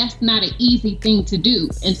easy, that's not an easy thing to do.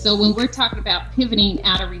 And so when we're talking about pivoting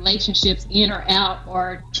out of relationships, in or out,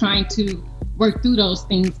 or trying to work through those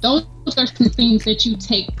things. Those are some things that you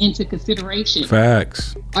take into consideration.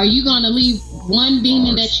 Facts. Are you going to leave one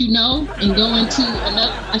demon that you know and go into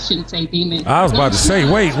another? I shouldn't say demon. I was about to say,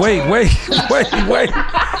 wait.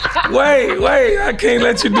 I can't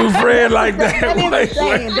let you do Fred like that. That's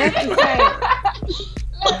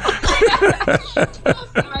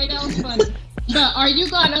Sorry, that was funny. But are you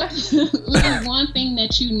going to leave one thing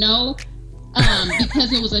that you know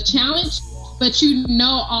because it was a challenge, but you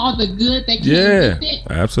know all the good that came with it?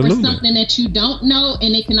 Absolutely. Or something that you don't know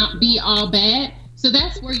and it cannot be all bad? So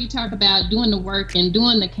that's where you talk about doing the work and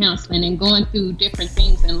doing the counseling and going through different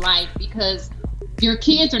things in life, because your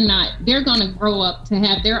kids they're going to grow up to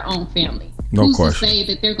have their own family. No question. Who's to say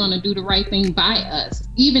that they're going to do the right thing by us?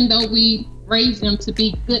 Even though we raise them to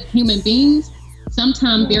be good human beings,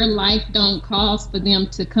 sometimes their life don't cause for them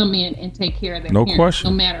to come in and take care of their parents. Question.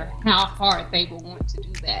 No matter how hard they will want to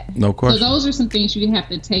do that. No question. So those are some things you have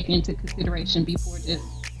to take into consideration before just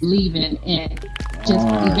leaving and just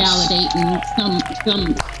invalidating some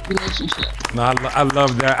relationship. No, I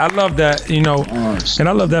love that. I love that, and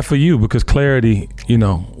I love that for you, because clarity,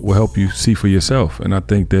 will help you see for yourself. And I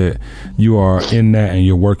think that you are in that and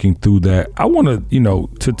you're working through that. I want to,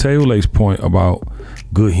 to Teole's point about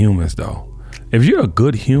good humans, though. If you're a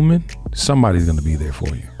good human, somebody's going to be there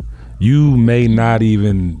for you. You may not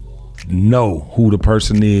even know who the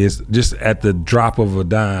person is just at the drop of a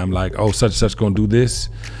dime, like, oh, such and such going to do this.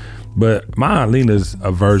 But my Aunt Lena's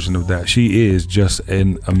a version of that. She is just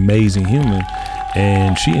an amazing human,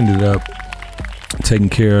 and she ended up taking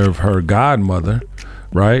care of her godmother,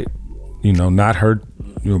 right? Not her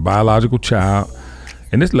biological child.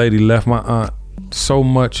 And this lady left my aunt so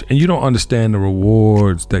much, and you don't understand the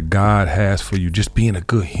rewards that God has for you just being a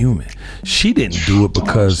good human. She didn't do it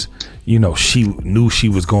because she knew she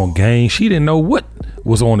was going to gain. She didn't know what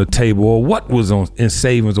was on the table or what was in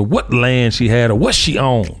savings or what land she had or what she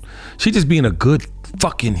owned. She just being a good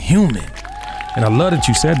fucking human. And I love that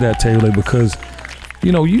you said that, Taylor, because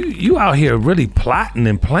you out here really plotting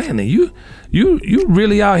and planning. You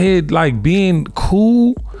really out here like being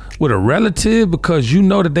cool with a relative because you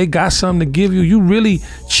know that they got something to give you. You really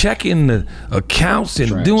checking the accounts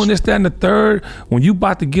and doing this, that, and the third when you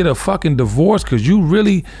about to get a fucking divorce because you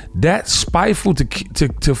really that spiteful to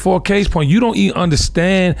 4K's point. You don't even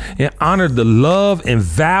understand and honor the love and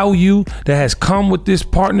value that has come with this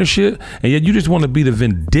partnership, and yet you just want to be the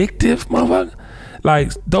vindictive motherfucker.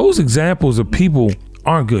 Like, those examples of people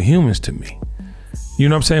aren't good humans to me. You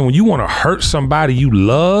know what I'm saying? When you want to hurt somebody you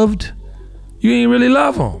loved, you ain't really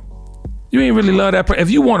love them. You ain't really love that person. If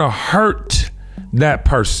you want to hurt that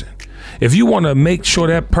person, if you want to make sure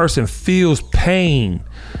that person feels pain,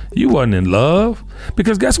 you wasn't in love.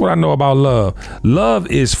 Because guess what I know about love? Love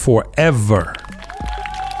is forever.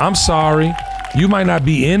 I'm sorry. You might not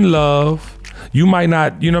be in love. You might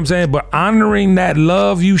not, you know what I'm saying? But honoring that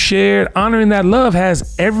love you shared, honoring that love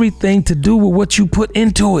has everything to do with what you put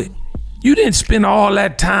into it. You didn't spend all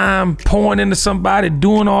that time pouring into somebody,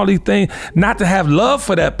 doing all these things, not to have love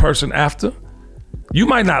for that person after. You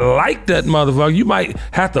might not like that motherfucker. You might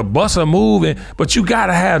have to bust a move, but you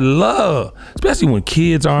gotta have love, especially when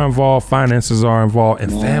kids are involved, finances are involved,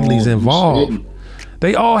 and families involved.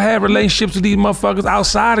 They all have relationships with these motherfuckers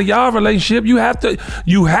outside of y'all relationship. You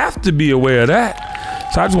have to be aware of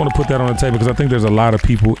that. So I just want to put that on the table because I think there's a lot of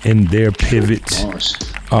people in their pivots,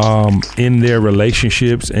 in their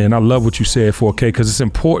relationships. And I love what you said, 4K, because it's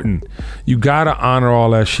important. You got to honor all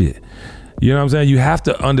that shit. You know what I'm saying? You have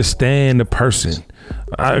to understand the person.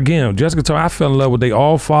 Again, Jessica told me I fell in love with they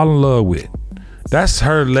all fall in love with. That's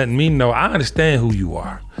her letting me know I understand who you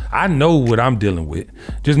are. I know what I'm dealing with.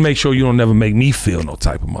 Just make sure you don't never make me feel no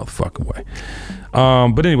type of motherfucking way.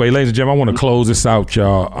 But anyway, ladies and gentlemen, I want to close this out,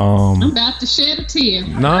 y'all. I'm about to shed a tear.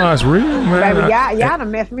 Nah, it's real, man. Baby, y'all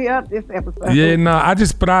done messed me up this episode. Yeah, nah,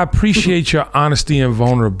 but I appreciate your honesty and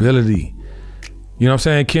vulnerability. You know what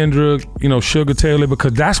I'm saying, Kendra, Sugar Taylor,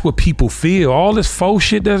 because that's what people feel. All this faux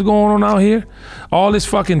shit that's going on out here, all this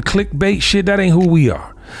fucking clickbait shit, that ain't who we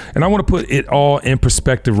are. And I want to put it all in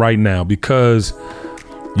perspective right now because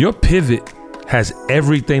your pivot has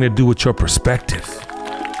everything to do with your perspective.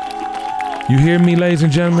 You hear me, ladies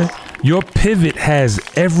and gentlemen? Your pivot has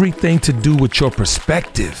everything to do with your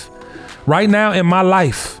perspective. Right now in my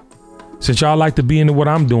life, since y'all like to be into what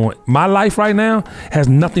I'm doing, my life right now has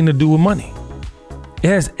nothing to do with money. It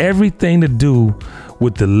has everything to do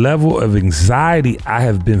with the level of anxiety I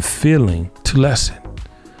have been feeling to lessen.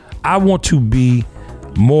 I want to be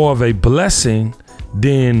more of a blessing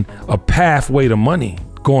than a pathway to money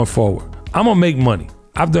going forward. I'm gonna make money.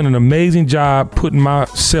 I've done an amazing job putting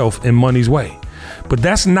myself in money's way, but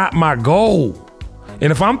that's not my goal.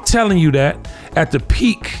 And if I'm telling you that at the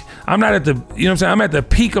peak, I'm not at the, you know what I'm saying? I'm at the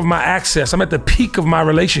peak of my access. I'm at the peak of my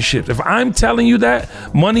relationships. If I'm telling you that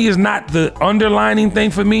money is not the underlining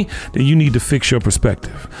thing for me, then you need to fix your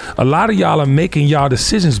perspective. A lot of y'all are making y'all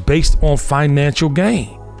decisions based on financial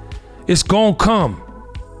gain. It's gonna come.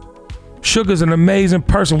 Sugar's an amazing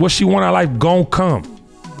person. What she want out of life gonna come.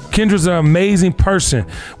 Kendra's an amazing person.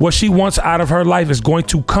 What she wants out of her life is going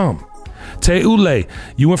to come. Teule,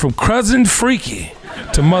 you went from cousin freaky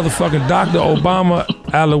to motherfucking Dr. Obama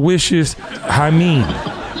Aloysius Hameen.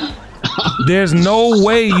 There's no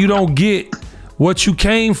way you don't get what you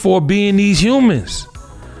came for being these humans.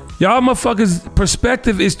 Y'all motherfuckers'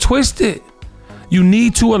 perspective is twisted. You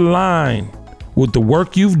need to align with the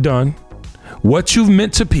work you've done, what you've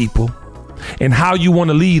meant to people, and how you want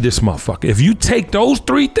to lead this motherfucker. If you take those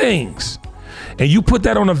three things and you put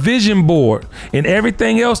that on a vision board and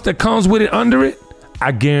everything else that comes with it under it,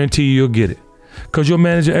 I guarantee you'll get it. Because you'll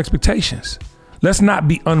manage your expectations. Let's not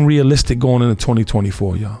be unrealistic going into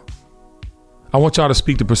 2024, y'all. I want y'all to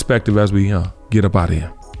speak the perspective as we get up out of here.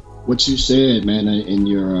 What you said, man, in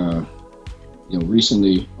your,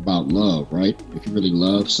 recently about love, right? If you really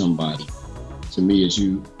love somebody, to me, is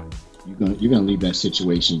you're gonna leave that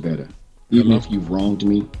situation better. Even if you've wronged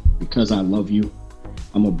me, because I love you,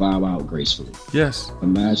 I'm gonna bow out gracefully. Yes.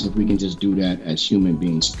 Imagine if we can just do that as human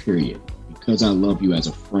beings, period. Because I love you as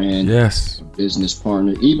a friend, yes, a business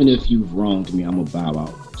partner, even if you've wronged me, I'm gonna bow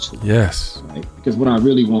out gracefully. Yes. Right? Because what I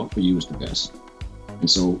really want for you is the best. And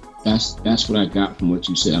so that's what I got from what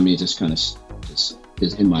you said. I mean, it just kind of just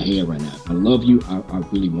is in my head right now. I love you. I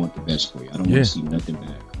really want the best for you. I don't want to see nothing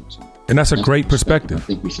bad come to you. And that's a great perspective. I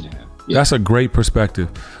think we should have. Yeah. That's a great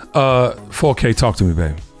perspective. 4K, talk to me,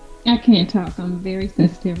 baby. I can't talk. I'm very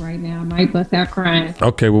sensitive right now. I might bust out crying.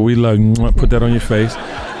 Okay, well, we love you. Put that on your face.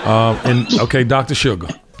 And okay, Dr. Sugar.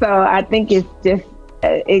 So I think it's just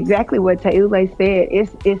exactly what Teule said.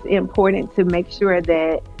 It's important to make sure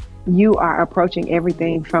that you are approaching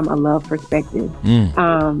everything from a love perspective.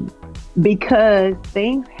 Because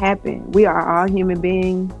things happen. We are all human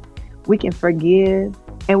beings. We can forgive,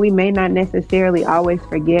 and we may not necessarily always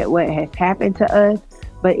forget what has happened to us.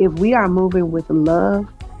 But if we are moving with love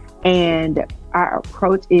and our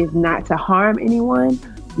approach is not to harm anyone,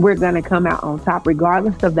 we're going to come out on top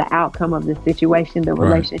regardless of the outcome of the situation, the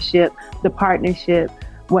relationship, the partnership,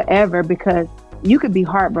 whatever, because you could be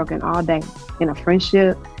heartbroken all day in a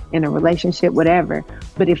friendship, in a relationship, whatever.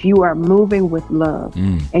 But if you are moving with love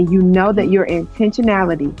and you know that your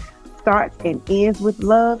intentionality starts and ends with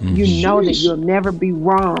love, you know that you'll never be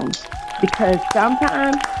wrong. Because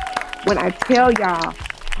sometimes when I tell y'all,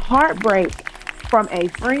 heartbreak from a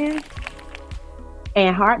friend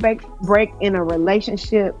and heartbreak in a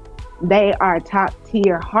relationship, they are top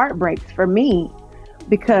tier heartbreaks for me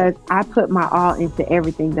because I put my all into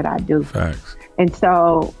everything that I do. Facts. And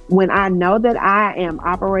so when I know that I am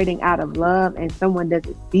operating out of love and someone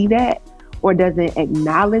doesn't see that or doesn't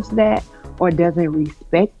acknowledge that or doesn't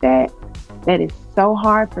respect that, that is so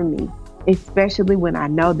hard for me, especially when I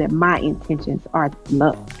know that my intentions are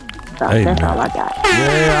love. So that's all I got.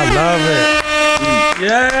 Yeah, I love it.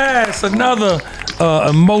 Yes, another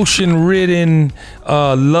emotion-ridden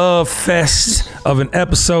love fest of an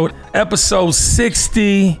episode. Episode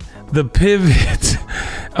 60, The Pivot.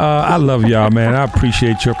 I love y'all, man. I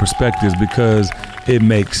appreciate your perspectives because it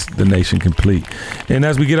makes the nation complete. And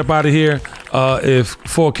as we get up out of here, if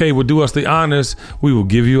 4K would do us the honors, we will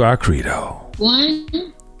give you our credo.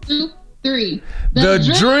 1, 2, 3.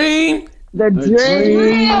 The dream. The dream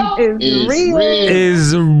is real.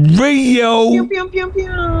 Is real. Pew, pew, pew, pew.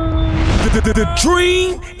 The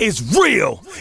dream is real.